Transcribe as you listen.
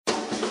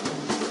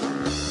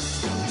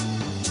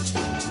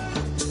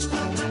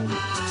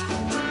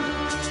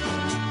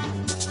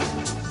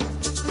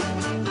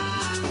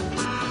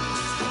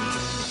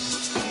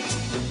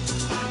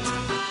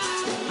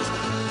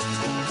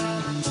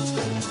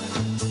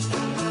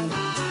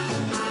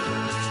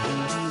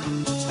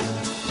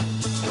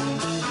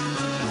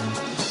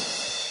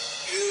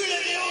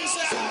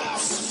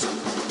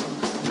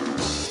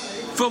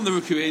From the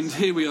Rookery End,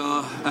 here we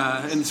are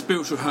in the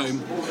spiritual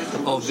home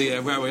of the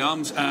Railway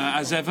Arms,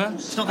 as ever.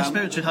 It's not the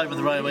spiritual home of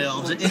the Railway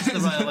Arms, it is the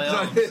Railway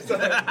Arms.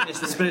 It's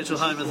the spiritual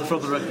home of the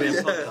From the Rookery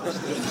End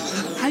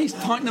podcast. Hey, it's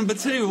pint number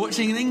 2, we're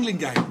watching an England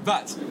game,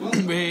 but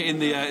we're here in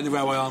the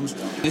Railway Arms.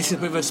 This is a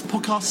bit of a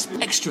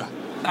podcast extra.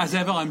 As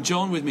ever, I'm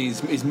John, with me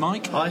is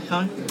Mike.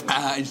 Hi.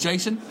 It's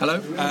Jason. Hello.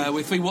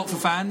 We're 3 Watford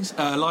fans,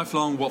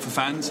 lifelong Watford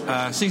fans,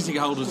 season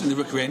ticket holders in the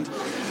Rookery End.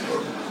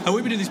 And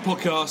we've been doing this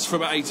podcast for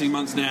about 18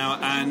 months now,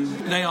 and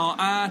they are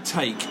our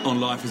take on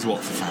life as a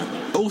Watford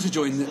fan. Also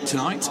joined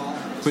tonight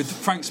with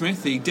Frank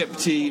Smith, the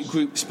Deputy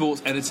Group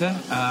Sports Editor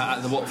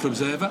at the Watford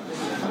Observer.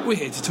 We're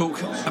here to talk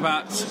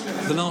about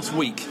the last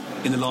week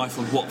in the life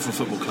of Watford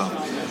Football Club.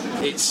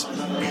 It's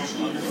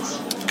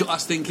got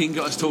us thinking,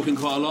 got us talking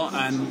quite a lot,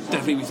 and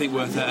definitely we think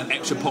worth an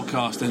extra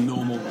podcast than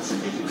normal,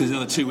 because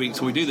another 2 weeks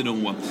till we do the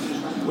normal one.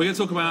 We're going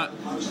to talk about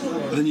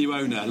the new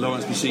owner,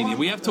 Laurence Bassini.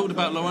 We have talked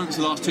about Laurence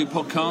the last 2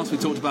 podcasts. We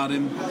talked about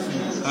him,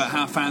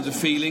 how fans are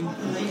feeling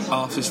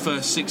after his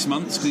first 6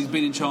 months, because he's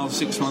been in charge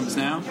 6 months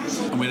now.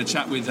 And we had a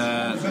chat with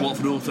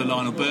Watford author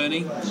Lionel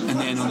Burney. And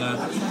then on the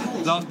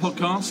last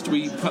podcast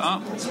we put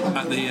up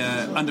at the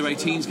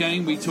under-18s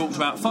game, we talked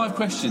about 5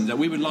 questions that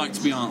we would like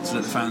to be answered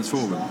at the Fans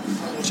Forum.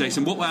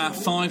 Jason, what were our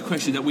 5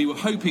 questions that we were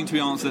hoping to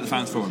be answered at the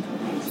Fans Forum?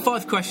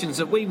 5 questions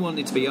that we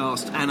wanted to be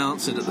asked and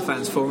answered at the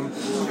Fans Forum.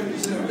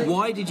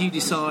 Why did you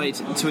decide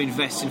to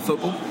invest in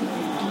football?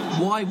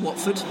 Why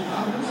Watford?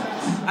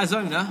 As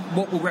owner,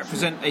 what will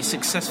represent a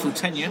successful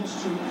tenure?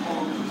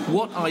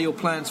 What are your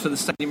plans for the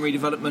stadium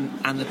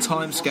redevelopment and the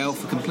timescale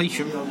for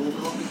completion?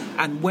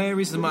 And where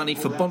is the money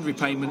for bond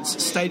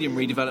repayments, stadium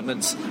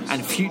redevelopments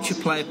and future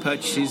player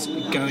purchases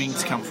going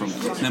to come from?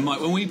 Now, Mike,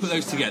 when we put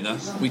those together,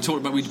 we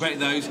debated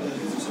those.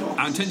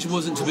 Our intention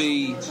wasn't to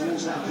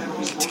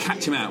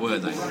catch him out, were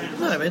they?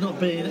 No, we're not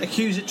being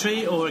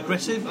accusatory or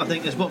aggressive. I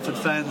think as Watford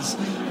fans,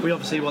 we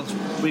obviously want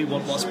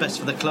what's best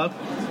for the club.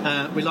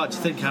 We like to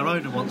think our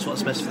owner wants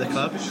what's best for the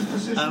club,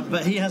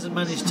 but he hasn't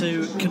managed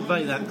to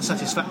convey that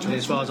satisfactorily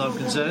as far as I'm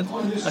concerned.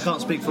 I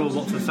can't speak for all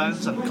Watford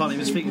fans, I can't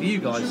even speak for you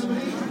guys,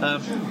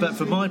 but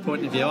from my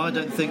point of view, I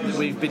don't think that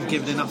we've been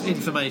given enough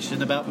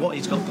information about what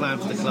he's got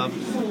planned for the club,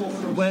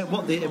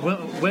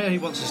 where he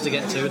wants us to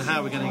get to and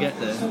how we're going to get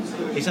there.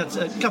 He's had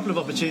a couple of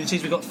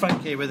opportunities. We've got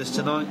Frank here with us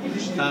tonight.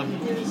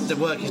 The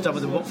work he's done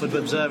with the Watford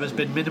Observer has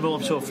been minimal.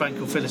 I'm sure Frank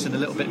will fill us in a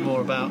little bit more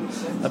about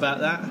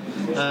that.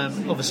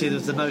 Obviously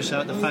there's the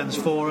no-show at the Fans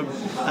Forum,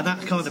 and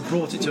that kind of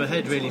brought it to a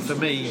head really for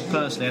me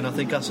personally, and I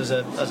think us as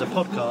a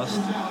podcast,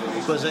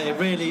 was that it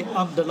really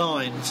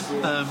underlined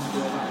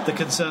the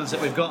concerns that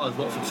we've got as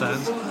Watford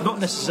fans, not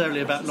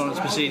necessarily about Laurence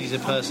Bassini as a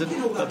person,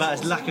 but about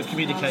his lack of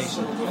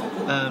communication.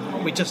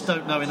 We just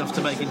don't know enough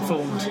to make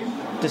informed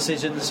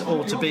decisions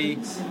or to be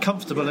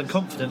comfortable and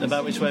confident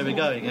about which way we're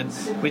going, and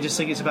we just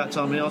think it's about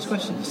time we ask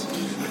questions.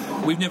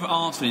 We've never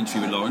asked for an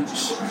interview with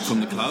Laurence from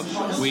the club.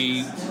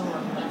 We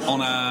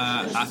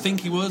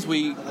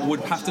would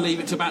have to leave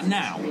it to about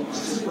now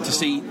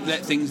to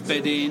let things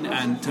bed in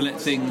and to let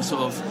things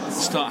sort of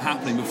start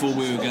happening before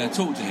we were going to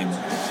talk to him.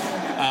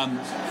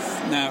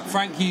 Now,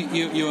 Frank,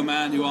 you're a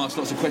man who asks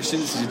lots of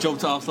questions. It's your job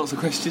to ask lots of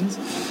questions.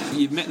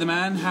 You've met the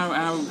man. How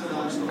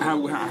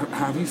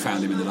have you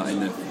found him in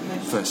the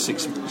first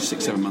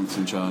 6-7 months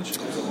in charge?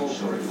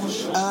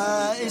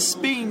 It's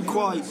been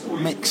quite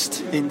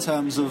mixed in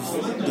terms of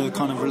the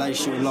kind of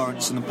relationship with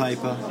Laurence and the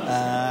paper.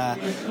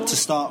 To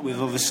start with,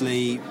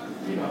 obviously,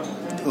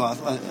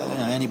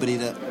 anybody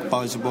that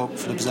buys a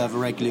Watford Observer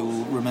regularly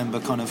will remember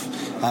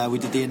we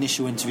did the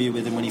initial interview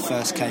with him when he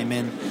first came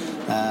in,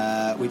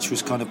 which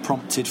was kind of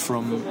prompted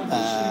from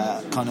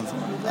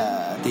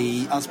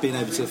us being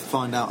able to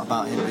find out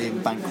about him being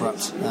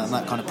bankrupt.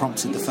 That kind of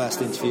prompted the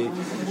first interview.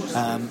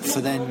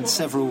 For then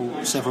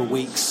several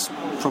weeks,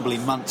 probably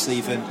months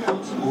even,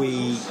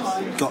 we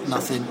got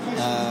nothing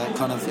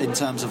in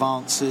terms of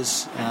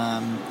answers,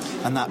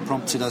 and that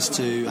prompted us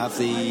to have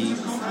the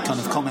kind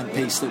of comment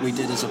piece that we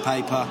did as a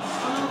paper,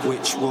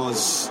 which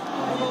was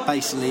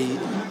basically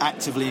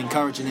actively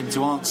encouraging him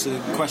to answer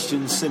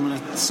questions similar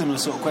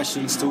sort of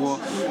questions to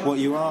what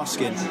you were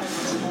asking.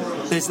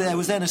 There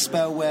was then a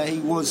spell where he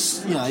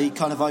was, he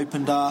kind of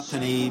opened up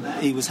and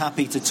he was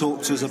happy to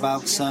talk to us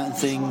about certain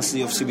things.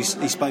 He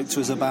spoke to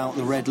us about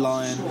the Red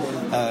Lion,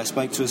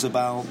 spoke to us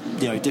about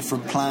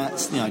different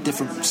plans,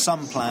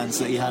 some plans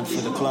that he had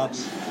for the club.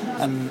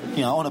 And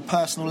on a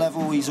personal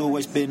level, he's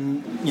always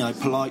been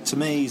polite to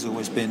me. He's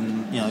always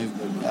been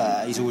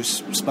he's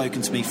always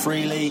spoken to me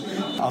freely.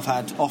 I've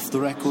had off the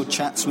record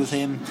chats with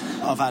him.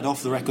 I've had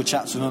off the record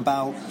chats with him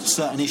about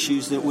certain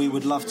issues that we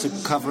would love to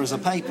cover as a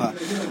paper.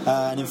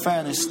 And in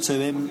fairness to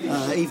him,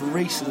 even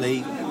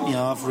recently,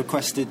 I've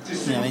requested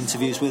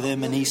interviews with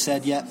him, and he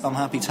said, "Yep, I'm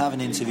happy to have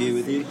an interview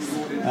with you,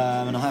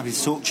 and I'm happy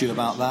to talk to you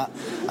about that."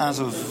 As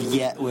of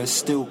yet, we're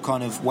still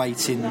kind of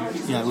waiting.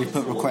 We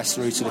put requests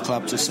through to the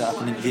club to set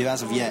up an interview.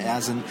 As of yet, it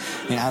hasn't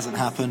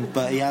happened,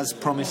 but he has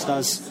promised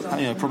us,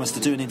 promised to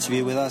do an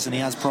interview with us, and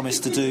he has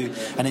promised to do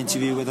an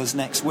interview with us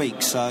next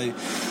week. So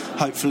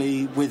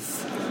hopefully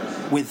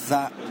with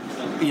that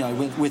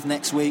with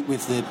next week,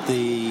 with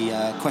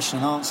the question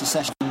and answer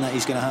session that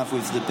he's going to have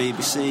with the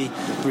BBC,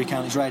 Three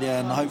Counties Radio,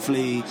 and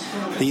hopefully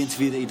the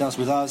interview that he does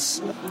with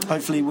us,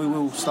 hopefully we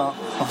will start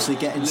obviously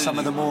getting some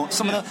of the more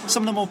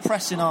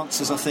pressing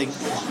answers. I think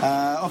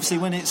obviously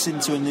when it's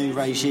into a new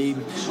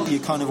regime,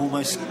 you're kind of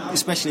almost,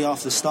 especially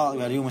after the start,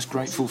 you're almost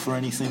grateful for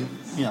anything,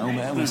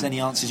 almost any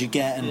answers you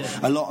get, and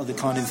a lot of the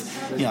kind of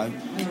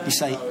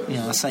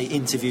I say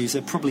interviews,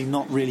 they're probably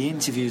not really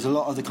interviews. A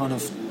lot of the kind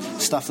of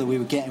stuff that we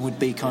were getting would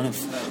be kind of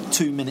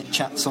 2-minute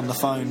chats on the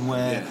phone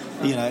where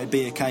it'd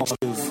be a case of,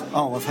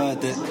 I've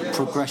heard that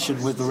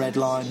progression with the red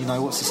line,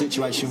 what's the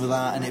situation with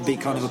that, and it'd be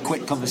kind of a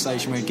quick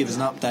conversation where he'd give us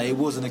an update. It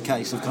wasn't a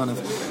case of kind of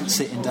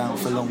sitting down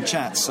for long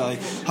chats. So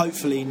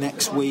hopefully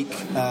next week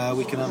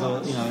we can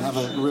have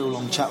a real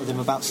long chat with him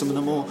about some of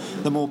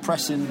the more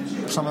pressing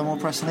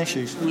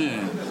issues.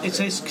 Yeah,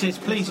 it's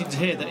pleasing to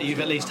hear that you've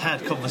at least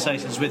had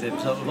conversations with him,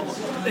 so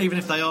even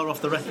if they are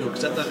off the record,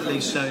 because that at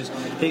least shows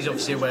he's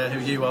obviously aware who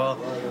you are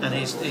and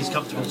he's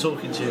comfortable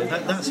talking to you.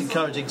 That's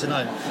encouraging to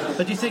know.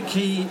 But do you think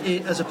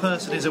he as a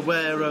person is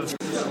aware of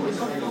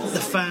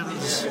the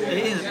fans?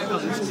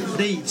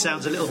 Need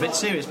sounds a little bit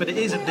serious, but it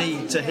is a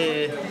need to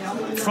hear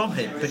from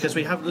him, because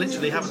we haven't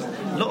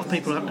a lot of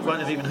people won't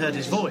have even heard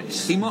his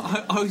voice. He might.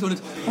 I always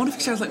wondered, I wonder if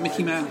he sounds like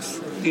Mickey Mouse.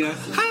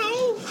 How?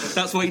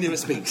 That's why he never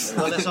speaks.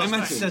 Well, does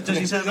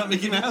he sound like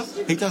Mickey Mouse?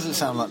 He doesn't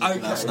sound like Mickey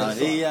Mouse. No,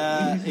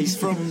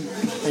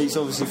 he's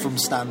obviously from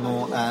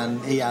Stanmore, and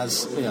he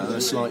has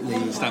a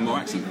slightly Stanmore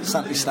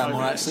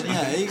accent.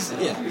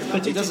 Yeah,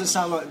 but he doesn't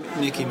sound like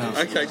Mickey Mouse.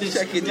 Okay, just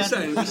checking. Just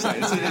saying. I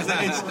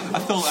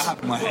thought that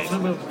happened in my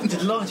head. We're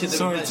delighted.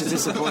 Sorry to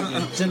disappoint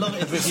you.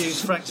 Delighted we've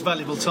used Frank's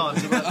valuable time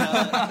to work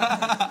out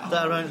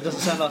that Aaron doesn't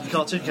sound like a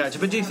cartoon character.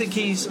 But do you think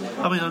he's?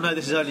 I mean, I know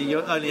this is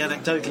only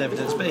anecdotal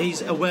evidence, but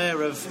he's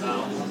aware of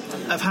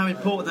how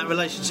important that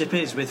relationship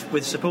is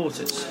with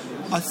supporters.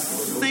 I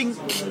think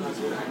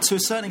to a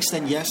certain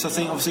extent, yes. I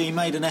think obviously he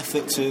made an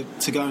effort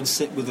to go and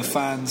sit with the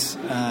fans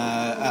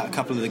at a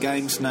couple of the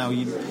games. Now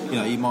you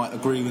might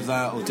agree with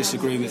that or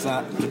disagree with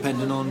that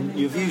depending on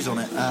your views on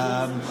it.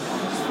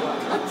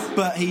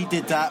 But he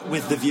did that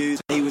with the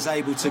views. He was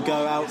able to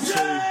go out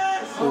to.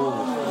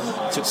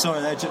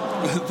 Sorry,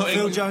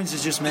 Phil Jones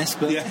has just missed,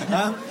 but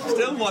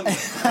still one.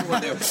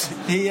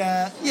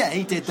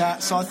 He did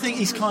that. So I think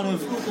he's kind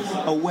of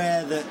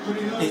aware that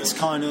it's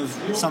kind of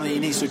something he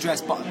needs to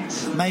address, but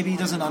maybe he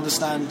doesn't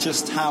understand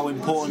just how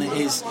important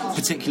it is,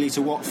 particularly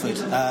to Watford.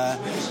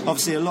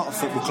 Obviously, a lot of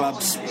football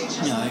clubs,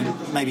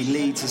 maybe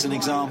Leeds as an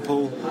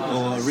example,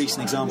 or a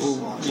recent example.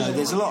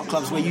 There's a lot of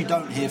clubs where you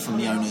don't hear from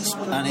the owners,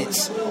 and I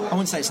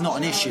wouldn't say it's not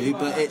an issue,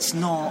 but it's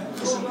not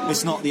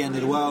the end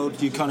of the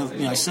world. You kind of,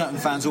 certain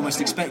fans almost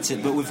expect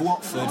it, but with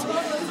Watford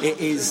it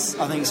is,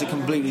 I think it's a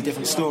completely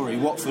different story.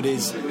 Watford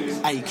is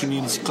a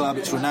community club,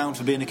 it's renowned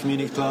for being a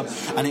community club,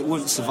 and it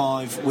wouldn't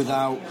survive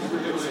without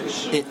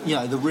it,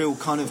 the real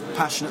kind of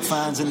passionate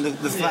fans, and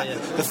the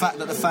fact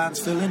that the fans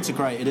feel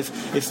integrated.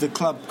 If the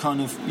club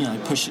kind of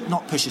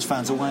pushes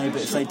fans away,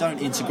 but if they don't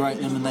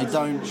integrate them and they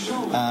don't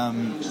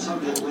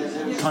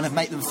kind of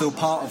make them feel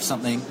part of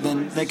something,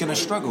 then they're going to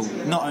struggle,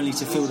 not only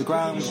to fill the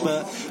ground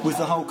but with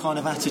the whole kind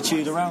of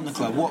attitude around the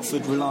club.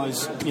 Watford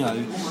relies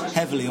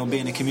heavily on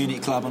being a community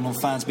club and on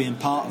fans being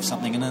part of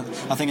something, and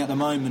I think at the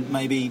moment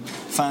maybe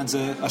fans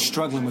are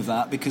struggling with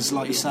that, because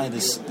like you say,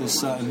 there's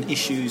certain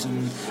issues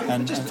and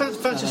fans just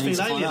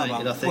feel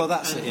alienated, I think. Well,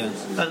 that's it, yeah.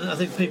 And I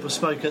think people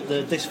spoke at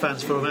this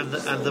fans forum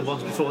and the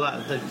ones before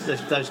that,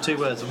 those two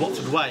words, the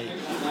Watford way,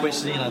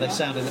 which they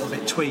sound a little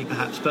bit twee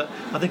perhaps, but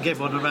I think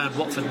everyone around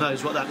Watford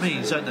knows what that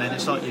means, don't they? And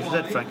it's like you've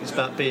said, Frank, it's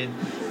about being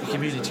a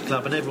community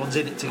club and everyone's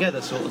in it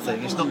together sort of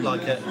thing. It's not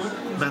like at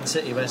Man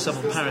City where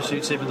someone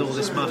parachutes in with all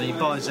this money,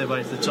 buys their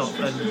way to the top,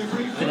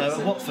 and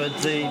at Watford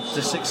the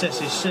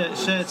success is shared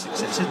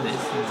success, isn't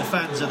it? The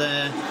fans are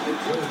there,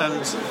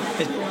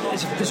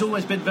 and it's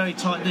always been very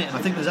tight knit, and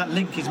I think that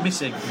link is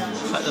missing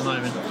at the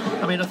moment.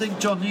 I mean, I think,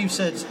 John, you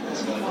said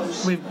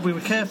we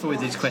were careful with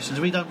these questions.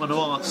 We don't want to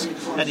ask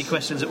any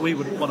questions that we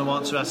would want to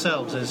answer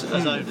ourselves as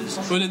owners.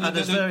 Well, and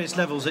there's various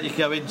levels that you can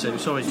go into.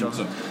 Sorry, John.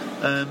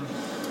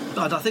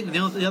 I think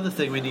the other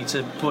thing we need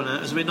to point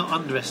out is we're not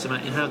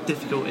underestimating how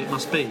difficult it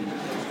must be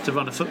to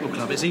run a football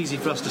club. It's easy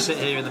for us to sit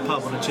here in the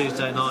pub on a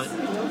Tuesday night,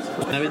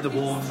 in the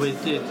warm,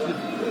 with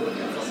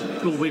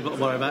all we've got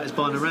to worry about is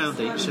buying a round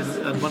each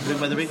and wondering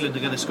whether England are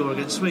going to score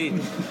against Sweden.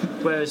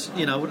 Whereas,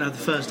 I wouldn't have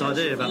the first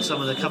idea about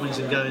some of the comings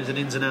and goings and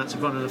ins and outs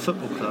of running a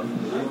football club.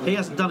 He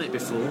hasn't done it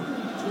before.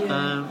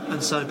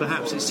 And so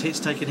perhaps it's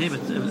taken him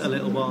a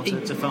little while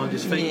to find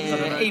his feet.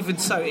 Yeah, even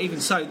so,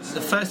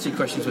 the first two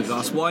questions we've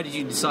asked, why did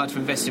you decide to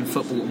invest in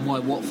football and why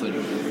Watford,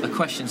 are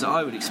questions that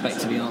I would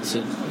expect to be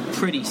answered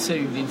pretty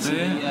soon into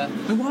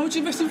and why would you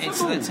invest in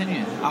football? Into the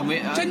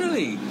tenure.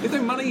 Generally, if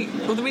there's money,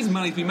 well, there is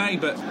money to be made,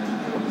 but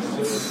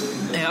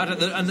Yeah, I don't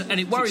know, and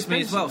it worries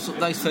me as well. So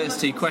those first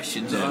two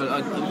questions,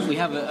 we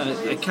have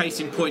a case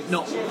in point,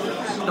 not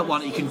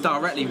one that you can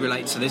directly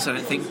relate to this, I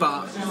don't think.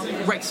 But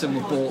Wrexham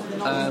were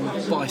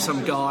bought by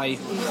some guy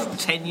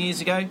 10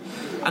 years ago,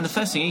 and the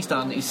first thing he's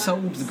done is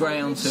sold the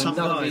ground to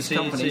another of his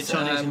companies. He's a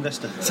Chinese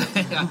investor.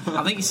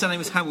 I think his surname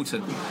was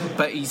Hamilton,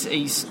 but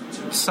he's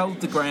sold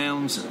the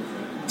ground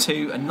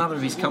to another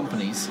of his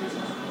companies,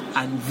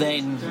 and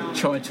then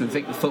tried to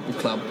evict the football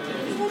club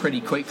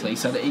pretty quickly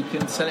so that he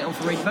can sell it on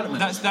for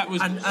redevelopment.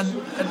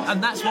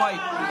 And that's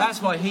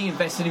why he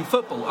invested in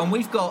football. And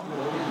we've got,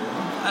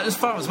 as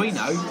far as we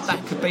know,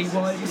 that could be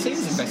why he's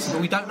invested,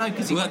 but we don't know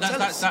because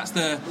that's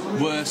the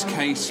worst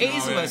case scenario. It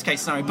is the worst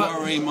case scenario, but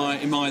worry in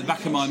the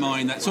back of my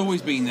mind, that's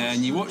always been there.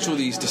 And you watch all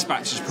these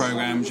dispatches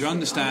programmes, you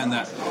understand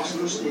that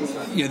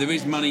there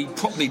is money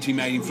properly to be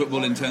made in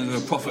football in terms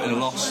of a profit and a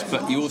loss,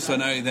 but you also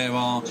know there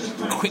are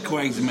quick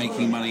ways of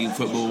making money in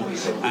football.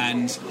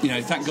 And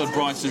thank God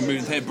Brighton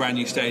moved their brand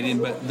new stadium,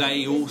 but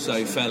they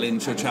also fell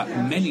into a trap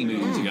many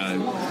moons ago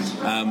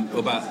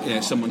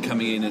about someone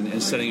coming in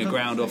and selling a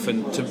ground off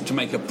and to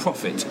make a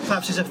profit.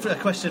 Perhaps it's a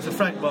question for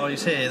Frank while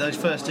he's here. Those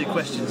first two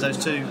questions, those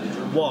two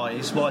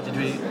whys. Why did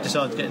we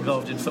decide to get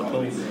involved in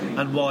football,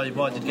 and why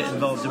did you get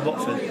involved in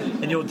Watford?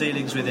 In your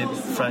dealings with him,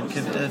 Frank,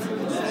 have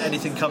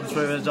anything come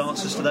through as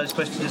answers to those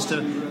questions as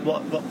to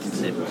what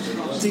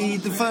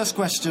the first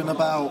question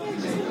about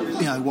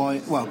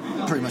why? Well,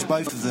 pretty much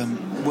both of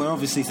them were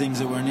obviously things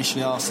that were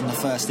initially asked in the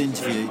first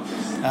interview,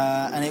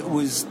 and it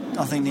was,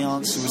 I think the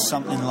answer was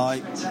something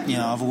like,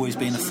 I've always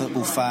been a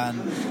football fan.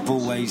 I've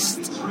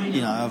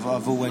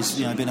always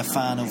been a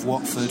fan of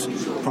Watford,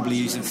 probably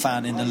using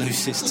fan in the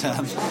loosest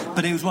term.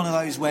 But it was one of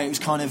those where it was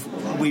kind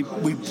of,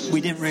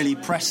 we didn't really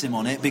press him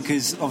on it,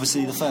 because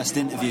obviously the first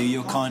interview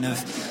you're kind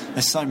of,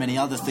 there's so many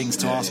other things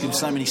to ask him,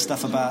 so many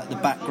stuff about the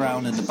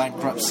background and the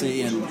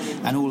bankruptcy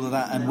and all of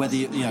that, and whether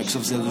because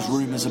obviously there was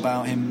rumours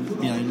about him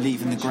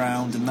leaving the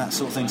ground and that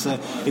sort of thing, so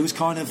it was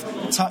kind of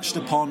touched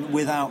upon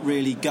without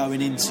really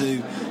going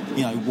into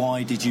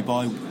why did you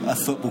buy a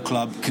football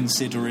club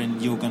considering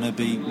you're going to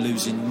be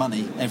losing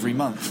money every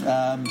month.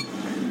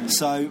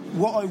 So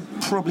what I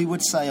probably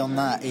would say on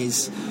that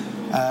is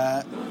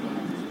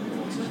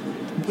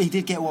he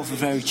did get Watford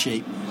very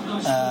cheap,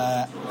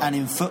 and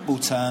in football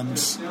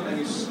terms,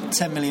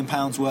 £10 million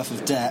worth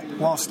of debt,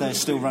 whilst they're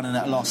still running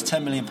at a loss,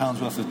 £10 million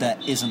worth of debt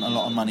isn't a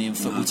lot of money in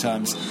football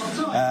terms.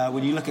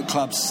 When you look at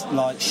clubs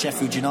like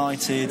Sheffield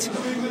United,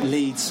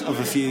 Leeds of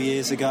a few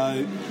years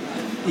ago,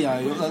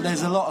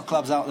 there's a lot of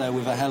clubs out there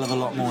with a hell of a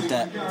lot more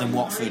debt than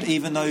Watford,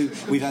 even though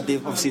we've had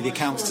obviously the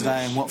accounts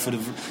today, and Watford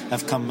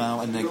have come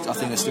out and I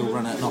think they still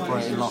run at an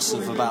operating loss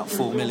of about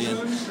 4 million.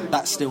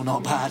 That's still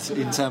not bad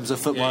in terms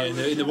of football.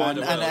 In the wider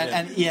world,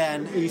 and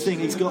you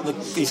think he's got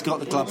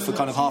the club for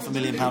kind of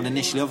 £500,000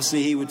 initially.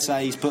 Obviously he would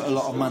say he's put a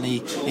lot of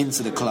money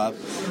into the club,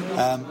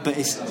 but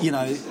it's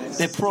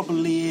there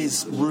probably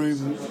is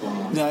room.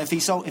 If he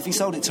sold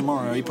it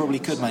tomorrow, he probably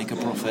could make a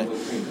profit,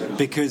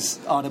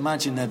 because I'd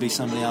imagine there'd be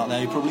somebody out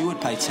there who probably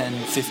would pay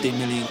 10-15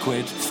 million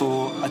quid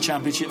for a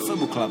championship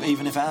football club,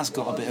 even if it has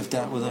got a bit of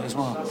debt with it as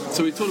well.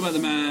 So we've talked about the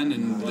man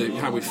and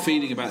how we're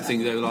feeling about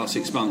things over the last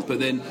 6 months, but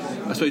then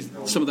I suppose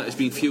some of that has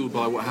been fueled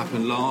by what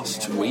happened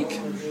last week.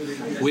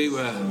 We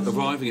were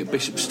arriving at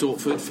Bishop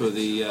Stortford for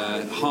the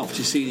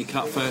Hertfordshire Senior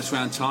Cup first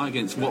round tie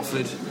against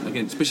Watford,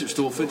 against Bishop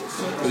Stortford.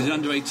 It was an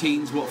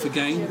under-18s Watford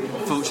game.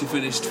 Hertfordshire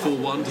finished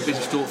 4-1 to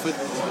Bishop Stortford.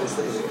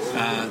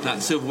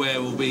 That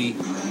silverware will be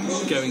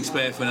going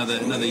spare for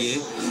another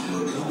year.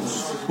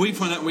 We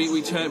find out all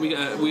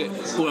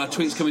our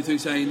tweets coming through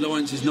saying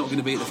Lawrence is not going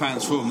to be at the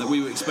fans forum that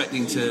we were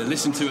expecting to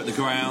listen to at the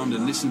ground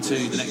and listen to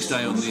the next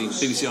day on the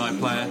BBC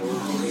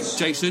iPlayer.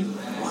 Jason,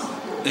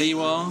 there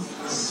you are.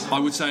 I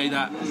would say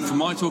that from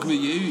my talking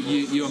with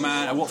you're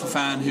a Watford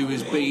fan who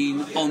has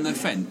been on the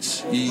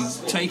fence.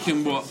 You've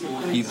taken what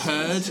you've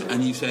heard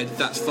and you said,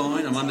 that's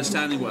fine, I'm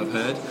understanding what I've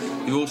heard.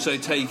 You've also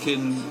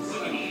taken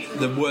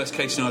the worst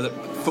case scenario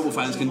that football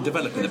fans can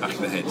develop in the back of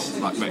their heads,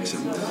 like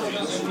Wrexham.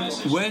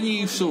 When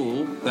you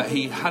saw that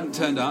he hadn't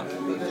turned up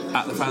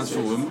at the fans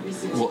forum,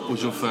 what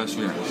was your first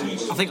reaction?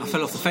 I think I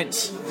fell off the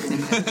fence.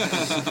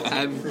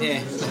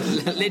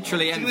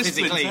 Literally and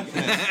physically.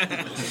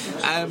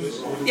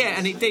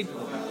 And it did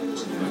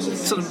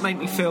sort of make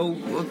me feel,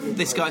 well,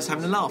 this guy's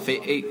having a laugh.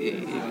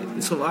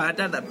 It sort of, I had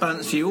that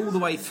balance view all the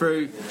way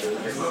through,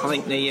 I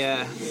think,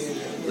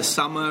 the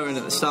summer and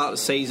at the start of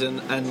the season,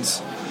 and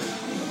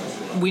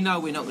we know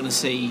we're not going to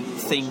see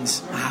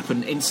things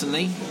happen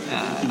instantly,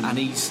 and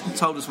he's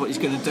told us what he's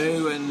going to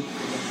do, and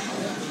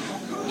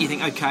you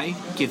think, okay,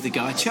 give the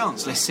guy a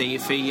chance, let's see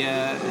if he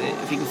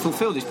can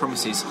fulfil these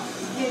promises.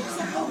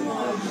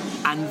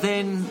 And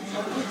then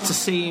to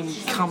see him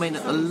come in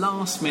at the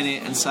last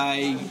minute and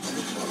say,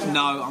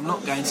 no, I'm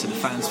not going to the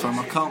fans forum,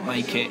 I can't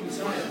make it,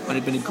 when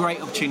it'd been a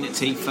great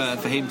opportunity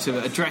for him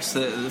to address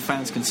the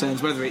fans'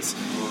 concerns, whether it's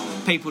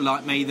people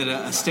like me that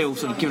are still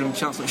sort of giving him a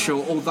chance, not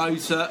sure, or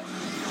those that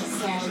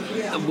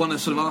want to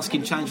sort of ask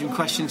him challenging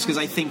questions because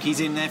they think he's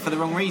in there for the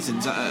wrong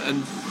reasons,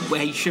 and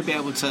where he should be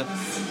able to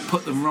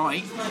put them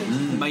right,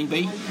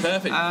 maybe.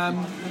 Perfect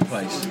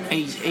place.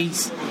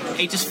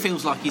 He just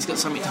feels like he's got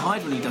something to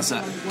hide when he does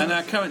that. And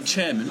our current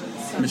chairman,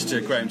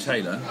 Mr. Graham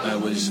Taylor,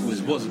 was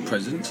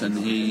present, and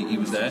he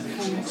was there.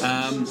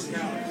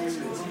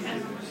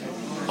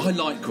 I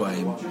like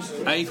Graham,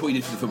 for what he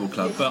did for the football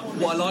club, but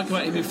what I like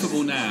about him in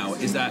football now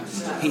is that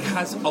he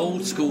has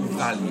old school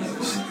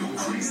values,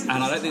 and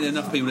I don't think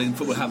enough people in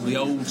football have the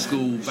old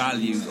school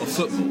values of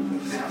football.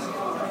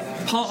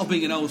 Part of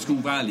being an old school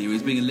value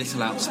is being a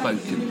little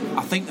outspoken.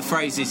 I think the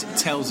phrase is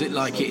tells it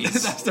like it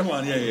is. That's the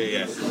one,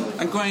 yeah.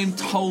 And Graham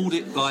told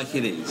it like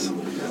it is.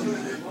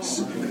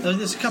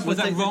 There's a couple Was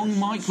of that things. wrong,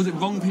 Mike? Was it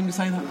wrong for him to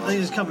say that? I think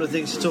there's a couple of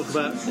things to talk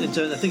about. I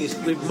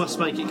think we must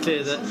make it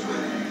clear that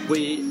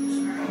we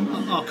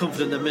are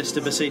confident that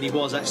Mr. Bassini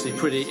was actually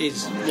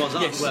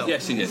unwell.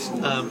 Yes, he is.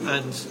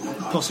 And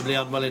possibly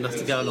unwell enough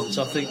to go along.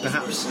 So I think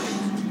perhaps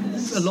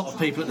a lot of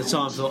people at the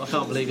time thought, I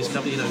can't believe he's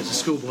coming, it's a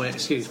schoolboy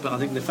excuse. But I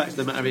think the fact of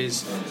the matter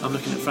is, I'm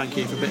looking at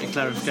Frankie for a bit of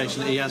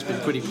clarification, that he has been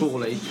pretty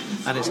poorly,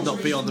 and it's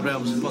not beyond the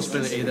realms of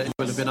possibility that he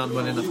would have been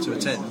unwell enough to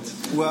attend.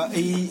 Well,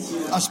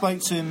 I spoke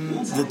to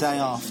him the day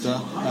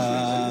after,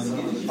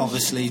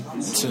 obviously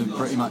to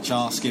pretty much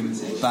ask him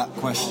that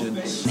question.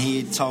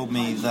 He had told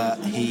me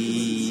that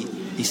he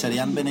said he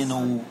hadn't been in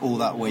all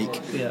that week.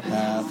 Yeah.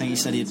 I think he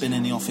said he had been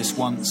in the office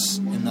once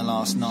in the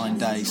last 9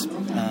 days.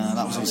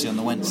 That was obviously on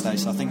the Wednesday,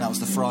 so I think that was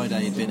the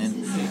Friday he'd been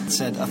in.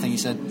 I think he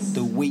said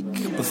the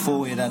week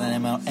before he had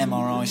an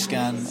MRI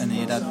scan and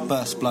he had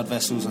burst blood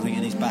vessels, I think,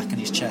 in his back and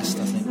his chest,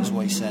 I think was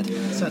what he said.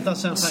 So it does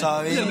sound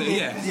painful.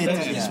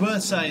 It's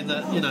worth saying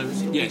that,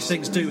 these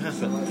things do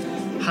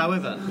happen.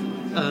 However,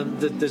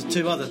 there's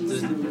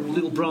there's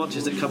little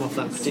branches that come off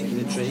that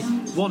particular tree.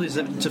 One is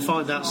that to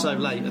find out so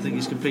late, I think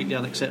is completely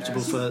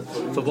unacceptable for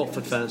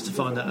Watford fans to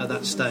find out at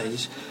that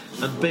stage.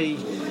 And B,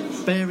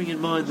 bearing in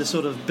mind the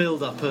sort of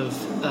build-up of,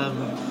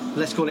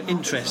 let's call it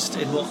interest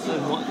in what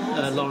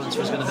Lawrence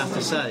was going to have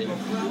to say,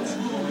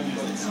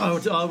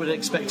 I would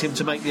expect him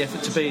to make the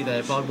effort to be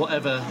there by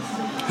whatever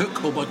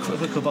Hook or by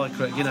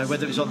crook.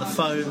 Whether it's on the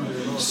phone,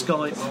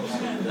 Skype,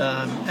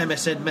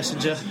 MSN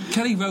Messenger.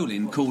 Kelly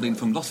Rowland called in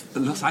from Los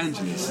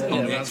Angeles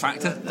on the X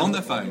Factor on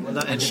the phone, and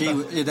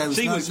there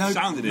was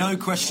no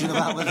question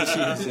about whether she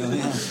was ill.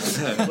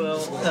 Yeah.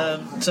 Well,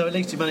 so at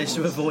least he managed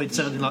to avoid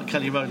sounding like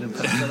Kelly Rowland.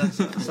 So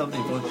that's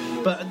something for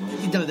him. But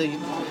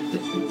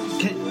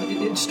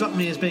it struck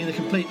me as being a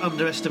complete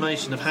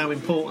underestimation of how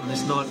important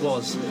this night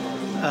was.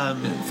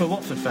 For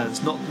Watford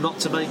fans, not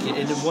to make it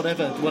in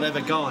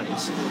whatever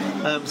guise.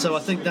 So I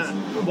think that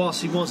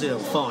whilst he was ill,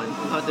 fine,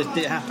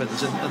 it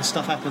happens, and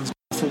stuff happens.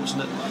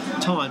 Unfortunate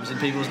times in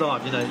people's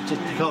lives, you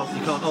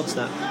can't odds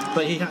that.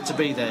 But he had to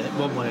be there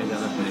one way or the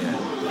other.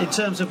 Yeah. In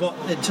terms of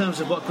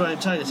what Graham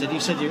Taylor said, you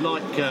said you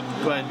like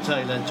Graham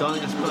Taylor, John. I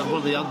think that's one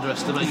of the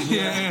underestimations.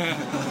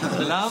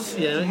 Love.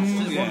 Yeah.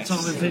 One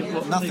time when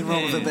people nothing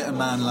wrong with a bit of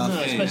man love.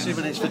 No, especially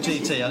when it's for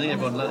GT. I think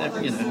everyone,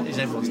 he's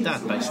everyone's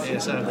dad basically.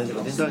 That's how they do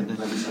it, don't they?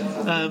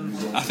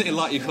 I think I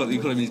like you call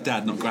him his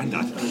dad, not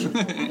granddad.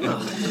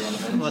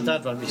 My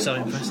dad won't be so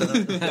impressed.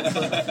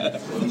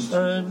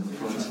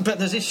 But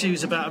there's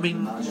issues about.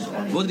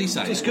 What did he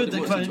say? It's good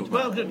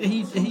that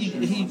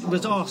he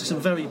was asked some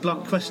very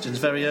blunt questions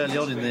very early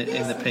on in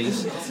the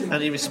piece,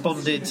 and he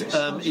responded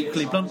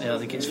equally bluntly. I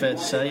think it's fair to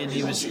say, and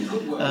he was, he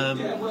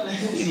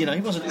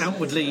wasn't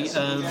outwardly,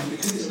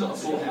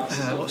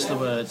 what's the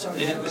word?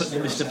 He didn't put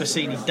Mr.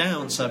 Bassini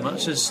down so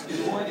much as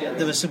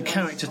there were some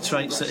character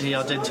traits that he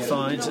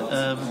identified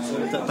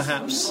that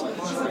perhaps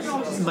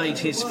made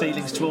his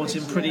feelings towards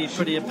him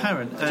pretty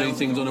apparent. Doing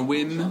things on a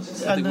whim, I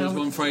think was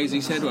one phrase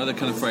he said. What other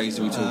kind of phrase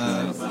are we talking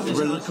about?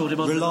 Called him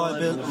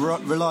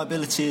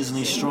reliability isn't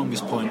his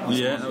strongest point.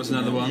 Yeah, that was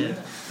another one. Yeah.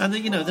 And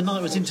the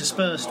night was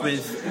interspersed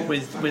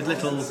with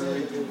little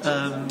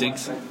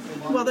digs.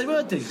 Well, they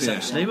were digs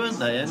actually, weren't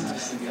they?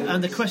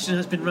 And the question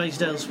has been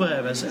raised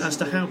elsewhere as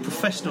to how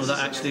professional that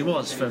actually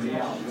was from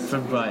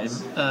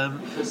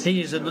Graham.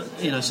 He is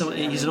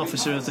he's an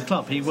officer of the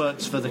club. He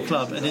works for the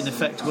club, and in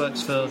effect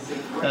works for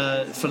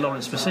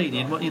Lawrence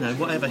Bassini. And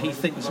whatever he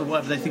thinks or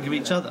whatever they think of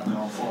each other,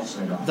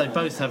 they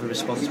both have a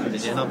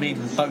responsibility. And I mean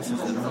both of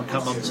them. I'll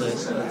come on to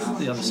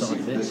the other side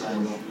of it.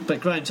 But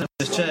Graham Taylor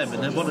as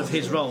chairman, and one of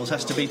his roles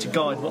has to be to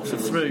guide Watford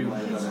through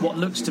what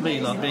looks to me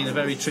like being a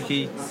very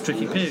tricky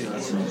period.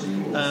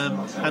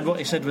 And what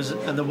he said was,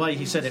 and the way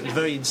he said it was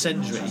very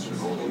incendiary.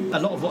 A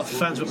lot of Watford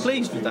fans were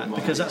pleased with that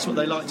because that's what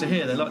they like to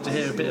hear. They like to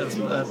hear a bit of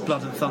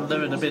blood and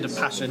thunder and a bit of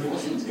passion.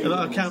 And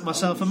I count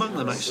myself among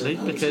them actually,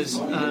 because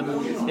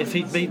if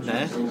he'd been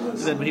there,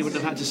 then he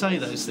wouldn't have had to say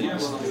those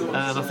things. And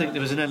I think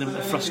there was an element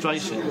of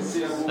frustration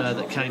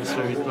that came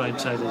through Graham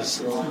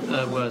Taylor's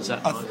words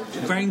that night.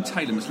 Graham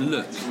Taylor must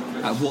look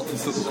at Watford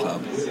Football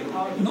Club,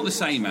 not the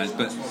same as,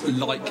 but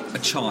like a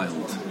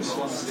child,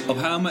 of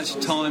how much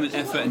time and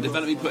effort and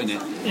development he put in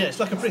it. Yeah, it's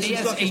like a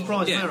British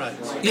prize marrow.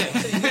 Yeah,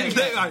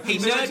 he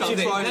nurtured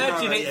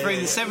it through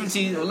the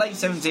 70s or late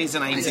 70s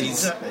and 80s.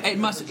 Exactly. It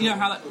must, you know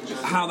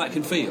how that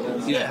can feel.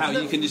 You know, how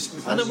you can just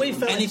and then we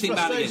felt anything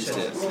bad against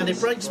it. And it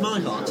breaks my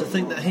heart to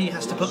think that he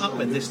has to put up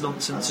with this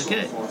nonsense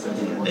again.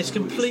 It's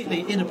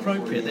completely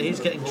inappropriate that he's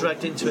getting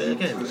dragged into it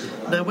again.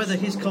 Now, whether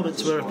his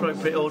comments were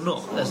appropriate or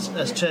not,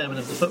 as chairman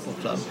of the football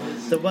club,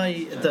 the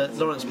way that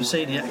Lawrence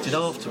Bassini acted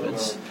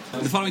afterwards.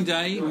 The following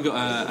day, we got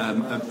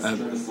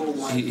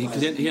he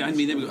hadn't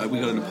been there. We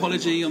got an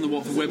apology on the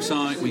Watford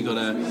website.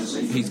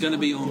 He's going to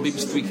be on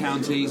BBC Three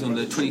Counties on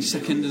the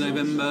 22nd of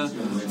November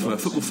for a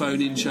football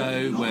phone-in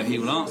show where he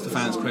will answer the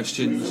fans'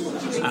 questions.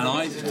 And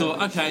I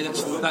thought, okay,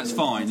 that's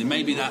fine. And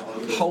maybe that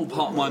whole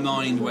part of my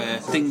mind where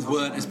things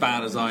weren't as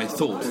bad as I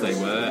thought they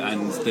were,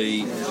 and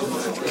the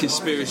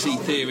conspiracy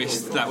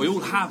theorists that we all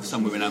have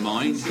somewhere in our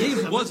mind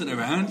wasn't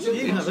around.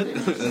 You haven't.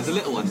 There's a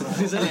little one.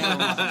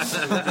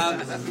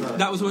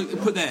 That was what he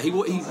put there. He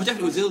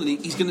definitely was ill, and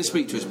he's going to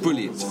speak to us.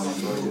 Brilliant.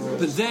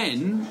 But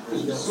then,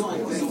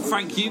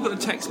 Frank, you got a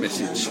text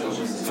message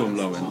from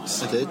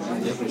Lawrence. I did,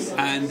 yep.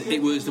 And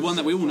it was the one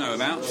that we all know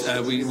about.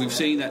 We've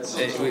seen that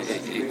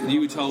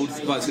you were told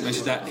by the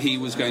message that he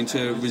was going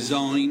to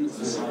resign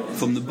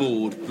from the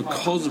board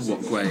because of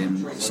what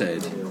Graham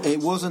said. It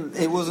wasn't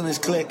as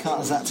clear cut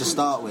as that to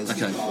start with.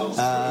 Okay.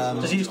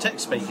 Does he use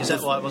text speak? Is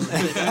that why it wasn't?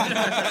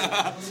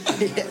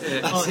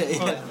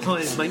 Hi,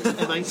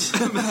 mates.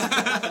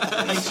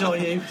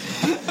 HRU.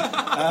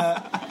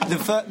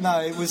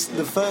 It was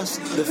the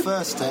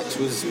first text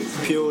was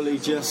purely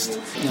just,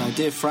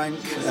 dear Frank,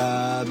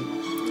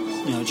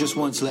 just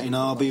wanted to let you know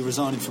I'll be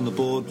resigning from the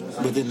board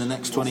within the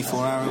next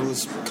 24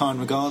 hours. Kind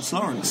regards,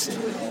 Lawrence.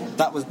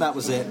 That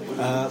was it.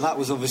 That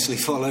was obviously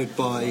followed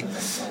by,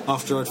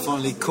 after I'd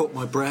finally caught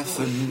my breath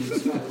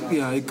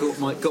and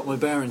got my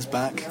bearings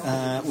back,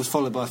 was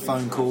followed by a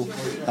phone call.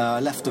 I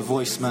left a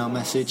voicemail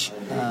message,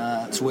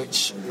 to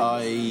which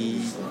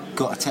I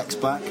got a text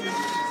back,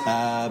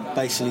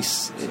 basically,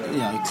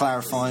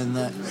 clarifying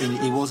that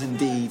he was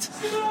indeed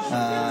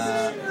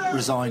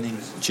resigning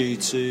due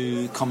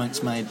to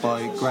comments made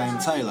by Graham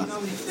Taylor,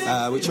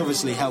 which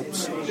obviously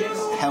helped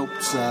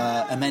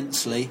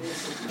immensely,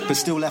 but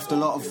still left a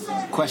lot of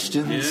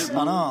questions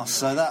unasked.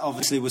 So that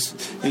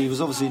he was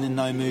obviously in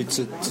no mood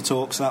to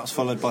talk. So that was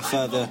followed by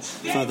further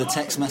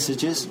text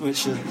messages,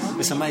 which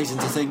it's amazing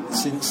to think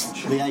since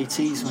the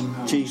 80s when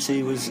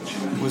GT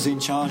was in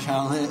charge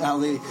how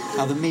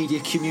the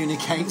media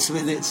communicates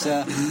with its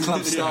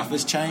club staff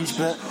has changed.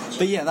 But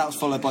yeah, that was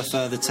followed by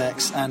further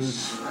texts, and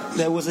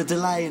there was a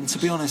delay, and to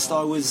be honest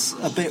I was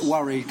a bit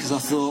worried because I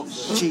thought,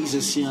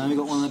 Jesus, we've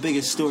got one of the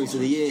biggest stories of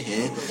the year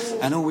here,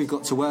 and all we've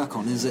got to work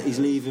on is that he's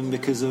leaving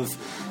because of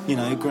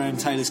Graham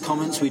Taylor's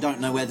comments. We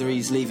don't know whether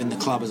he's leaving the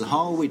club as a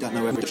whole, we don't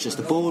know whether it's just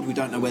the board, we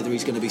don't know whether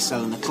he's going to be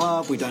selling the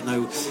club, we don't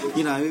know,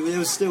 there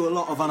was still a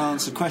lot of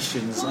unanswered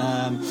questions,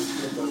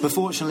 but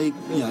fortunately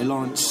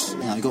Lawrence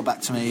got back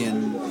to me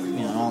and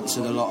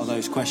answered a lot of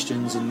those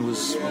questions and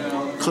was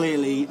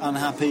clearly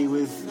unhappy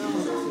with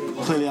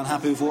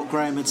what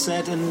Graham had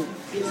said, and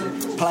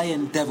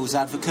playing devil's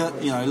advocate,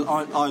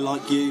 I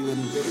like you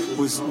and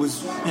was I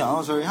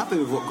was very happy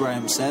with what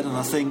Graham said, and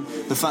I think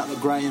the fact that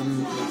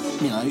Graham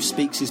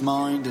speaks his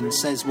mind and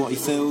says what he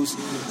feels,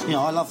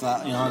 I love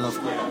that. I love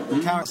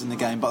characters in the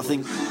game, but I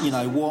think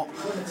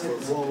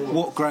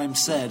what Graham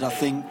said, I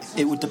think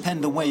it would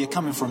depend on where you're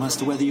coming from as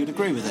to whether you'd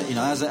agree with it.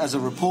 As a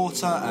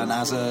reporter and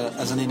as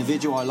an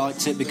individual, I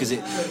liked it because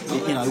it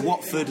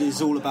Watford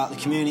is all about the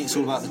community, it's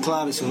all about the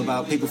club, it's all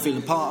about people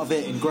feeling part of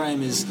it, and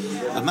Graham is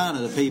a man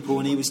of the people,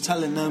 and he was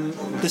telling them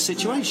the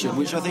situation,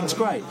 which I think is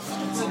great.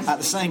 At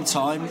the same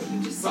time,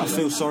 I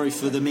feel sorry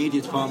for the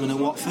media department at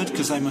Watford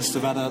because they must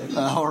have had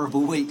a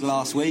horrible week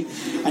last week.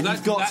 And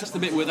that's the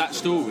bit where that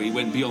story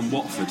went beyond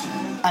Watford.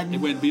 And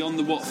it went beyond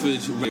the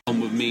Watford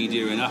realm of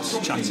media and us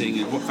chatting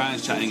and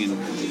fans chatting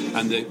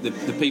and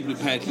the people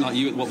who pay, like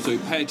you at Watford,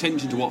 who pay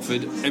attention to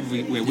Watford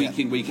everywhere, week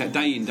in, week out,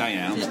 day in, day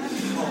out.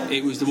 Yeah.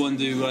 It was the one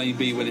to only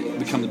be when it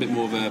becomes a bit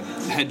more of a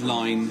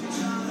headline,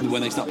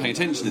 when they start paying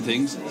attention to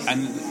things,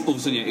 and all of a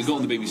sudden it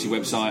got on the BBC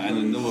website, and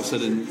then all of a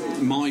sudden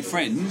my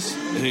friends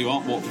who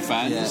aren't Watford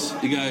fans,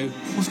 you go,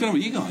 what's going on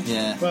with you guys?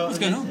 Yeah. Well, what's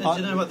going on? Do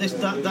you know what?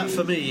 That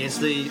for me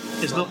is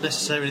not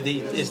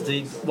necessarily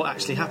what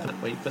actually happened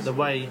that week, but the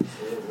way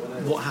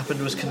what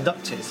happened was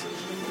conducted.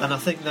 And I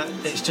think that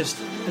it's just,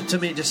 to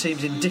me, it just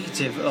seems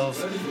indicative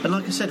of, and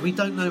like I said, we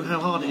don't know how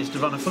hard it is to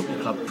run a football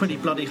club. Pretty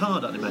bloody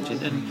hard, I'd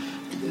imagine. And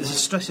the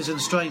stresses and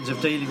strains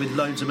of dealing with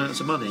loads amounts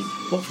of money.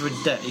 Watford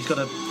in debt, he's got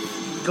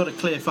to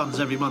clear funds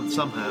every month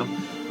somehow.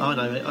 I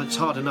know it's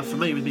hard enough for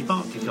me with my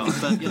Barclay card,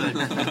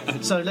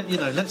 but so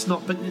let's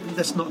not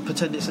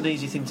pretend it's an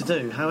easy thing to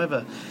do.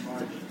 However,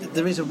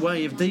 there is a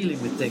way of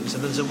dealing with things,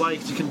 and there's a way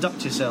to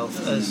conduct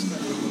yourself as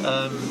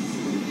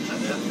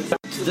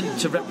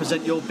to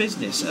represent your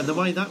business, and the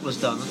way that was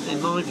done,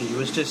 in my view,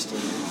 was just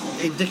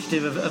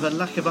indicative of a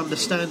lack of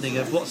understanding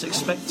of what's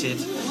expected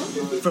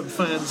from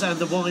fans and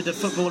the wider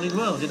footballing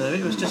world. You know,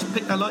 it was just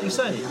like you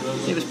say,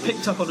 it was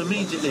picked up on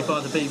immediately by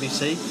the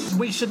BBC.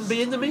 We shouldn't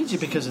be in the media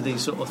because of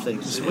these sort of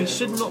things. We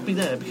should not be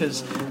there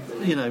because,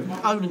 you know,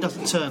 owner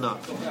doesn't turn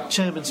up,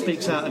 chairman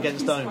speaks out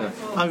against owner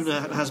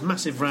has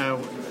massive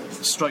row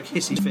stroke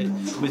hissy fit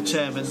with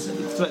chairman,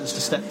 threatens to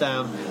step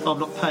down, I'm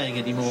not paying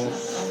anymore,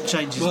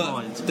 changes his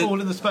mind.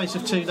 All in the space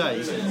of 2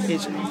 days.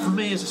 It's, for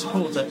me as a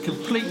supporter,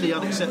 completely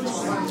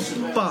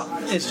unacceptable. But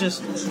it's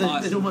just,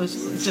 it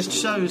almost just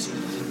shows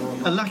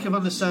a lack of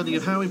understanding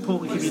of how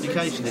important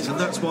communication is, and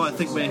that's why I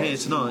think we're here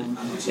tonight,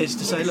 is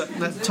to say, look,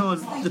 that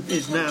time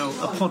is now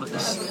upon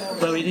us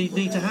where we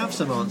need to have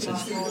some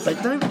answers. They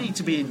don't need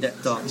to be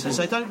in-depth answers.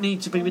 We don't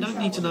need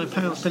to know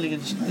pounds,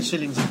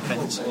 shillings and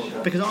pence,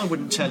 because I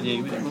wouldn't tell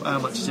you how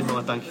much is in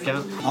my bank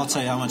account. I'll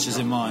tell you how much is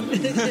in mine.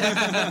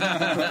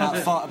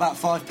 about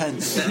 5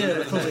 pence. Yeah,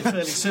 we're probably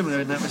fairly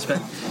similar in that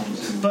respect.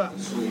 But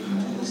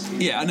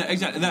yeah, no,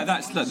 exactly.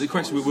 That's the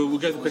question. We'll go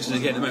through the questions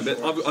again in a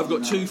moment. But I've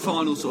got two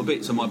final sort of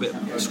bits on my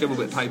scribbled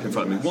bit of paper in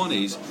front of me. One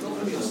is,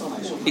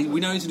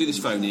 we know to do this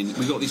phone in.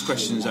 We've got these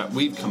questions that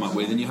we've come up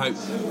with, and you hope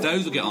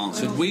those will get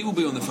answered. We will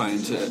be on the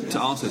phone to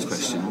ask those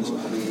questions.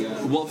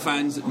 What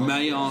fans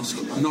may ask,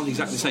 not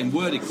exactly the same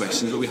worded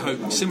questions, but we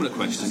hope similar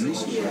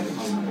questions.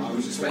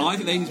 I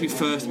think they need to be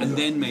first and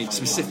then made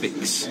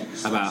specifics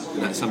about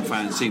that some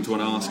fans seem to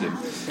want to ask him.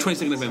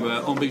 22nd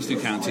November on BBC Two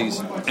Counties,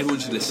 everyone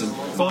should listen,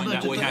 find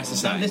out what he has to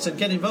say. Listen,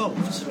 get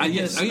involved. And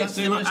yes, that's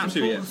the most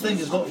important thing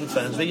as Watford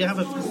fans.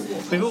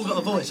 We've all got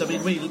a voice. I mean,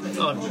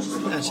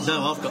 actually,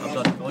 no, I've got a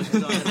bloody voice.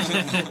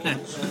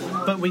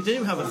 But we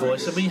do have a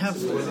voice, and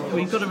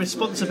we've got a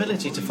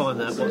responsibility to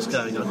find out what's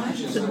going on.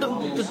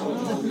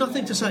 There's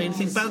nothing to say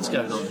anything bad's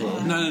going on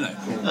here. No.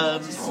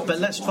 But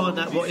let's find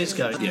out what is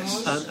going on.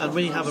 Yes. And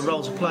we have a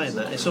role to play in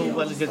that. It's all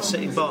well and good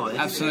sitting by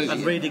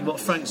and reading what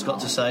Frank's got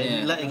to say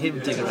and letting him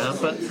dig around,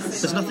 but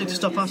there's nothing to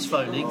stop us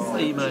phoning,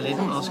 emailing,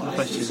 asking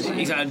questions.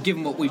 Exactly, and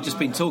given what we've just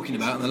been talking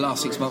about in the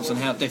last 6 months and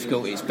how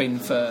difficult it's been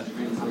for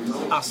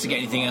us to get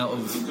anything out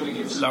of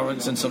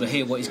Lawrence and sort of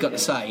hear what he's got to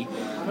say,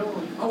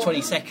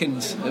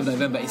 22nd of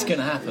November, it's going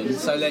to happen,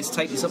 so let's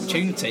take this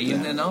opportunity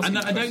and ask him.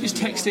 And don't just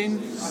text in,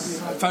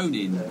 phone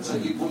in.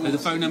 There's a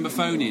phone number,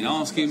 phone in,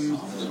 ask him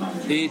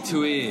ear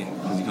to ear,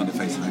 because you can't do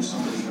face to face.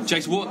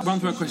 Jason, run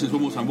through our questions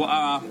one more time. What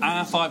are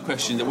our 5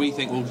 questions that we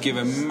think will give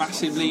a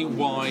massively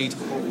wide,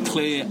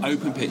 clear,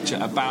 open picture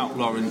about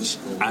Lawrence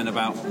and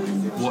about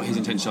what his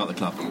intentions are at the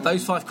club?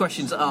 Those 5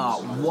 questions are: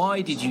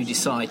 why did you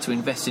decide to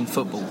invest in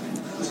football?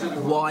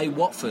 Why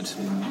Watford?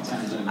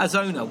 As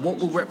owner, what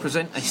will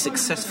represent a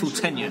successful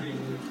tenure?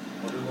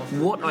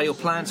 What are your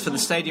plans for the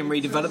stadium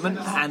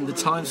redevelopment and the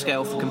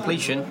timescale for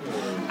completion?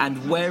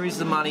 And where is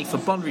the money for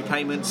bond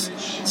repayments,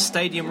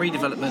 stadium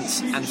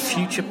redevelopments and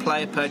future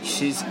player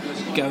purchases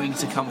going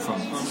to come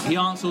from? He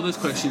answers all those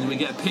questions and we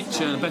get a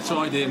picture and a better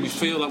idea and we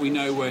feel like we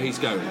know where he's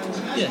going.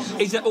 Yes.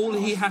 Is that all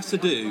he has to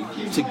do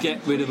to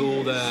get rid of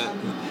all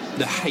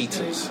the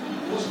haters?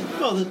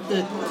 Well,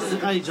 the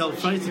age-old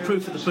phrase, the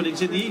proof of the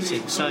pudding's in the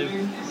eating. So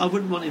I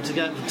wouldn't want him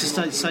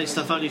to say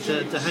stuff only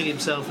to hang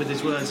himself with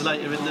his words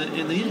later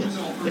in the year.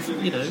 If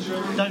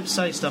don't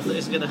say stuff that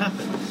isn't going to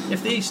happen.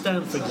 If the East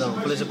Stand, for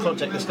example, is a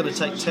project that's going to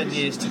take 10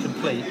 years to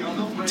complete,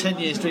 10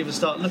 years to even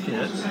start looking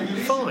at,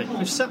 fine.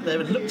 We've sat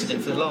there and looked at it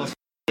for the last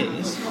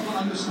years.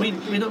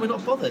 We're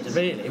not bothered,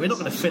 really. We're not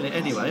going to fill it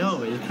anyway, are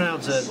we? The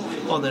crowds are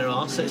on their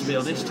arse, let's be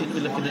honest.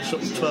 We're looking at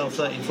sort of 12,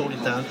 13,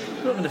 14,000.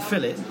 We're not going to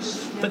fill it.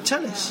 But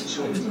tell us,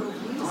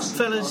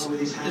 fellas,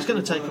 it's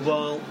going to take a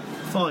while.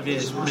 5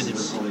 years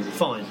minimum.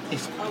 Fine.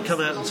 He's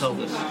come out and told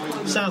us.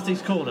 South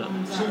East corner.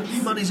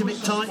 Money's a bit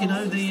tight.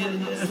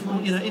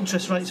 The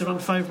interest rates are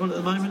unfavourable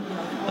at the moment.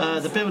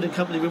 The building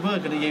company we were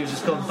going to use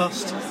has gone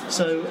bust.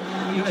 So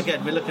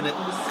again, we're looking at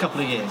a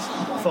couple of years.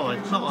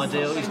 Fine. Not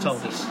ideal. He's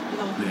told us.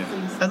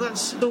 Yeah. And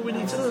that's all we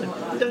need to know.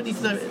 We don't need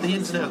to know the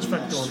ins and outs.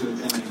 Frank, go on.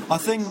 I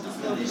think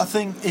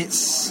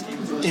it's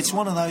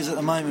one of those at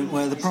the moment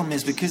where the problem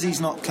is, because he's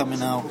not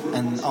coming out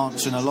and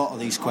answering a lot of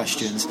these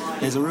questions,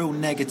 there's a real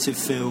negative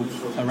feel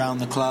around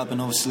the club, and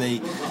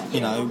obviously,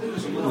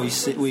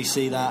 we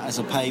see that as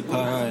a paper,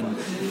 and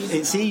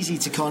it's easy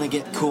to kind of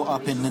get caught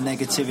up in the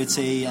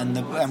negativity,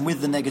 and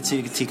with the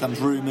negativity comes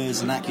rumours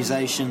and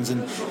accusations,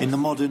 and in the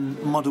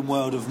modern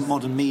world of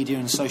modern media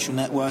and social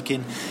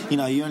networking,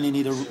 you only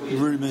need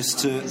rumours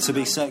to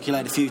be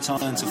circulated a few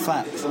times into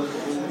fact.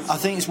 I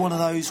think it's one of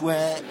those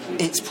where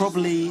it's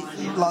probably,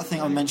 like I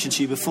think I mentioned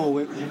to you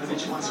before,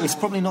 it's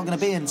probably not going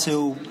to be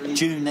until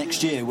June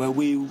next year where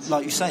we,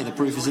 like you say, the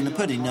proof is in the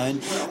pudding.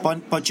 And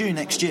by June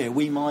next year,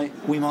 we might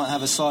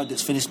have a side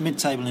that's finished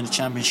mid-table in the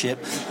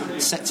Championship,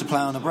 set to play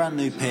on a brand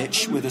new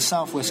pitch with a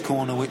southwest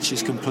corner which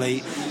is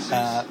complete,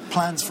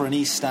 plans for an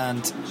East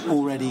Stand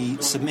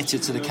already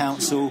submitted to the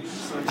council,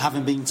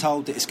 having been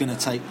told that it's going to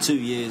take 2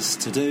 years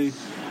to do.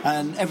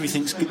 and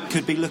everything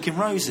could be looking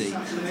rosy.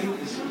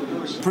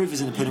 Proof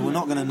is in the pudding. We're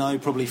not going to know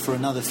probably for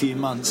another few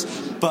months,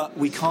 but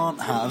we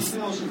can't have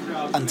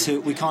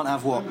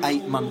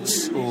 8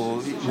 months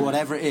or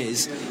whatever it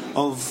is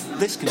of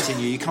this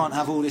continue. You can't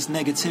have all this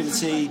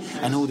negativity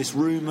and all this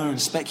rumour and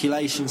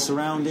speculation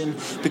surrounding,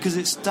 because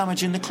it's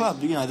damaging the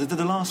club. You know,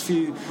 the last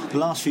few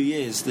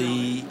years,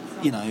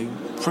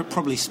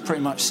 probably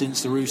pretty much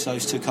since the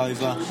Russos took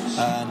over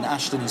and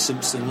Ashton and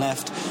Simpson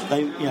left,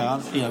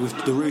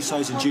 with the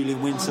Russos and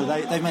Julian Winter,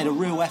 they've made a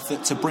real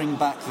effort to bring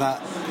back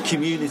that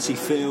community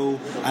feel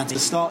and to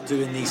start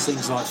doing these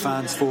things like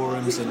fans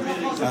forums and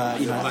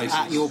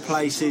at your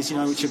places,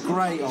 which are a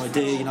great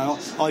idea.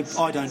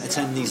 I don't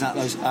attend these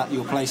at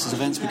your places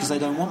events because they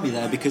don't want me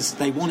there, because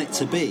they want it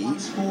to be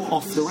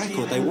off the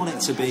record. They want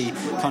it to be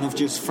kind of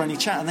just friendly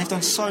chat, and they've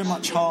done so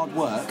much hard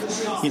work.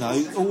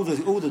 All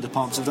the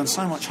departments have done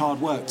so much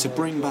hard work to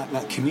bring back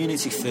that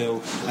community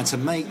feel and to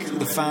make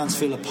the fans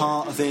feel a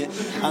part of it,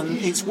 and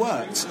it's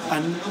worked.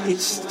 And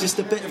it's just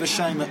a bit of a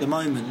shame at the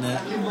moment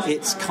that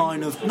it's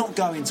kind of not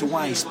going to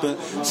waste, but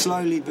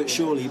slowly but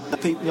surely,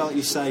 people like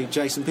you say,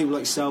 Jason, people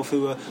like yourself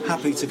who are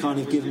happy to kind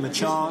of give them a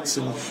chance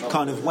and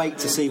kind of wait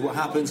to see what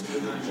happens.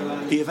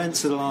 The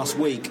events of the last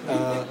week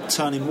are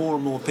turning more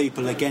and more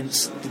people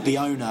against the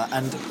owner,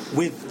 and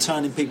with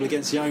turning people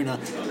against the owner,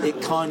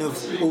 it kind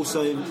of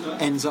also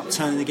ends up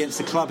turning against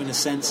the club in a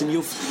sense, and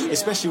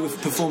especially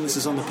with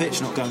performances on the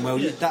pitch not going well,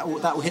 that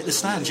will hit the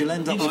stands. You'll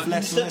end up with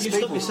less and less people.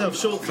 You stop yourself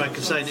short, Frank,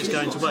 of saying it's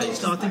going to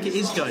waste. I think it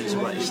is going to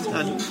waste,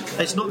 and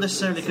it's not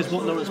necessarily because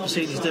what Lawrence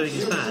Bassini's doing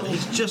is bad.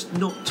 He's just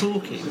not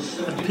talking,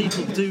 and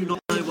people do not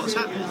know what's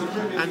happening,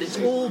 and it's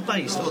all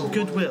based on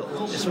goodwill.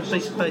 It's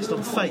all based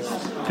on faith,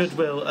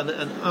 goodwill, and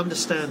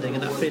understanding,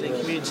 and that feeling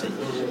community.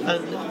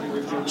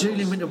 And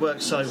Julian Winter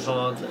worked so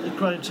hard,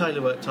 Graham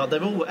Taylor worked hard.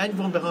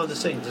 Everyone behind the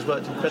scenes has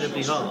worked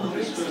incredibly hard.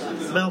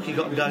 Melky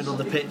got them going on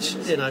the pitch.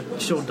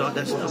 Sean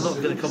Dyche, I'm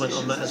not going to comment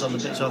on matters on the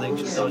pitch. I think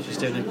Dyche's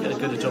doing as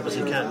good a job as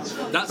he can.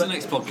 That's the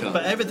next podcast.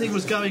 But everything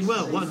was going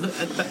well.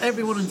 But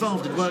everyone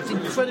involved had worked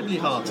incredibly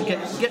hard to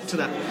get to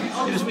that.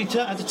 We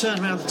had to turn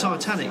around the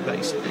Titanic,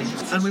 basically.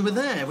 And we were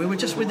there. We were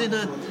just within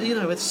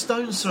a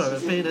stone's throw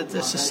of being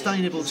a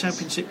sustainable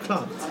championship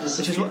club,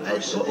 which is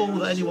all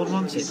that anyone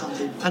wanted.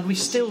 And we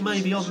still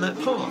may be on that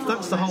path.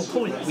 That's the whole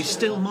point. We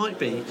still might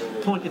be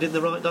pointed in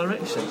the right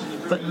direction,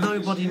 but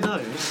nobody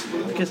knows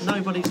because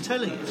nobody's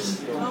telling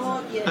us.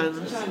 And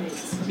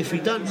if we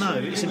don't know,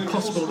 it's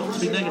impossible not to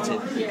be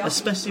negative,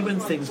 especially when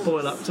things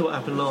boil up to what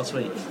happened last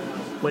week,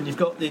 when you've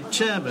got the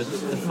chairman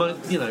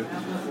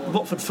of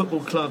Watford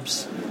Football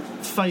Club's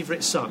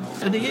favourite son,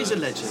 and he is a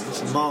legend.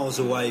 It's miles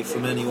away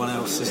from anyone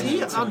else, isn't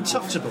he?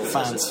 Untouchable.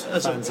 Fans'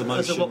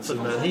 emotions. As a Watford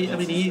man.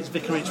 He is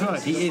Vicarage Road.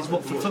 He is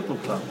Watford Football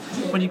Club.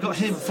 When you've got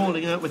him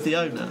falling out with the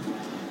owner,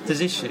 there's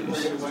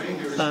issues.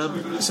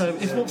 So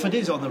if Watford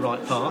is on the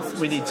right path,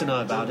 we need to know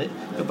about it.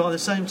 But by the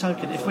same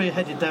token, if we're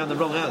headed down the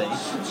wrong alley,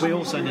 we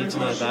also need to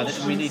know about it,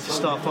 and we need to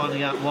start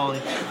finding out why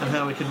and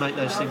how we can make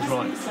those things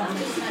right.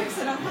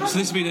 So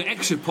this has been an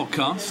extra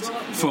podcast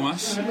from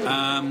us.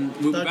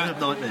 Don't have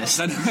nightmares.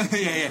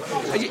 yeah.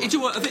 Do you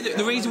know what? I think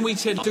the reason we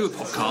said do a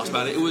podcast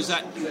about it was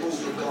that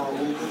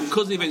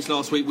because of the events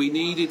last week, we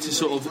needed to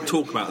sort of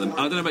talk about them.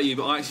 I don't know about you,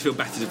 but I actually feel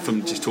better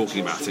from just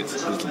talking about it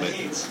a little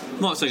bit.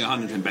 I'm not saying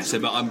 100% better,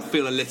 but I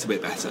feel a little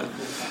bit better.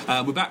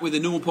 We're back with a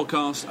normal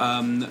podcast.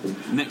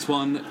 Next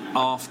one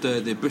after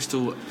the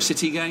Bristol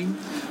City game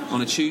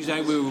on a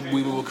Tuesday. We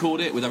will record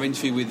it with our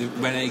interview with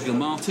René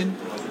Gilmartin,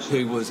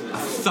 who was a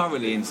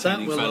thoroughly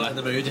entertaining fella. That will lighten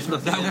the mood, if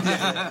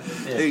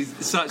nothing.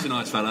 He's such a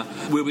nice fella.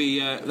 We'll be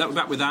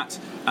back with that.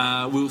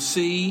 We'll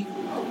see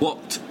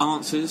what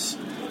answers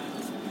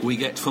we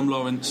get from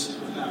Lawrence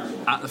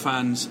at the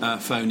fans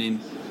phone in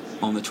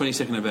on the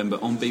 22nd of November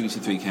on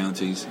BBC Three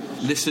Counties.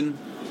 Listen,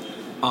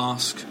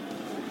 ask,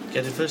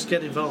 get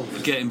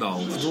involved. Get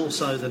involved. More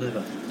so than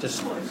ever.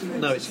 Just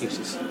no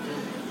excuses.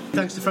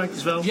 Thanks to Frank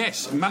as well.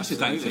 Yes, massive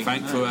thanks to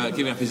Frank for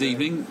giving up his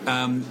evening.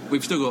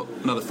 We've still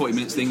got another 40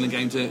 minutes of the England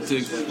game to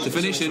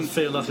finish. And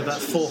feel like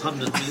about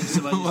 400 minutes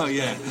away. Well,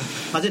 yeah.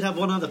 I did have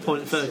one other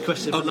question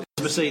for Lawrence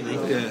Bassini.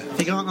 Yeah. If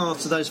he can't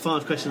answer those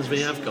 5 questions we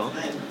have got,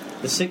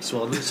 the 6th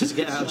one, which is to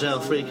get out of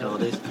jail free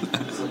card, is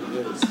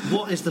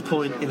what is the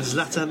point in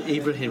Zlatan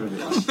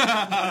Ibrahimovic?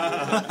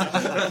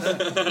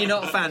 You're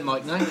not a fan,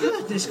 Mike, no?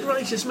 Goodness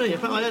gracious me.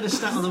 I heard a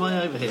stat on the way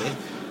over here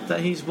that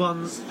he's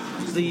won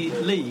the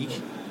league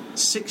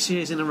 6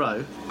 years in a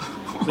row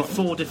with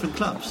 4 different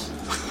clubs.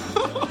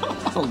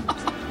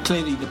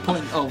 Clearly the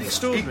point of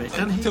extraordinary.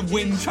 And to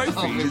win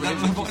trophies.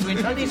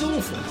 And he's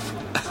awful.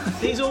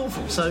 He's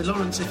awful. So,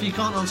 Lawrence, if you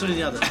can't answer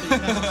any others...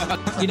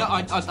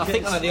 I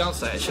think I know the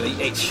answer, actually.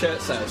 It's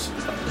shirt sales.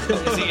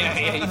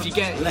 If you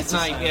get his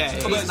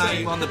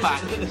name on the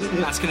back,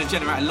 that's going to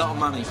generate a lot of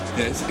money.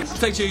 Yes.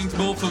 Stay tuned.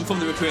 More from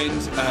the Rookery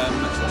End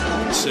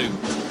soon.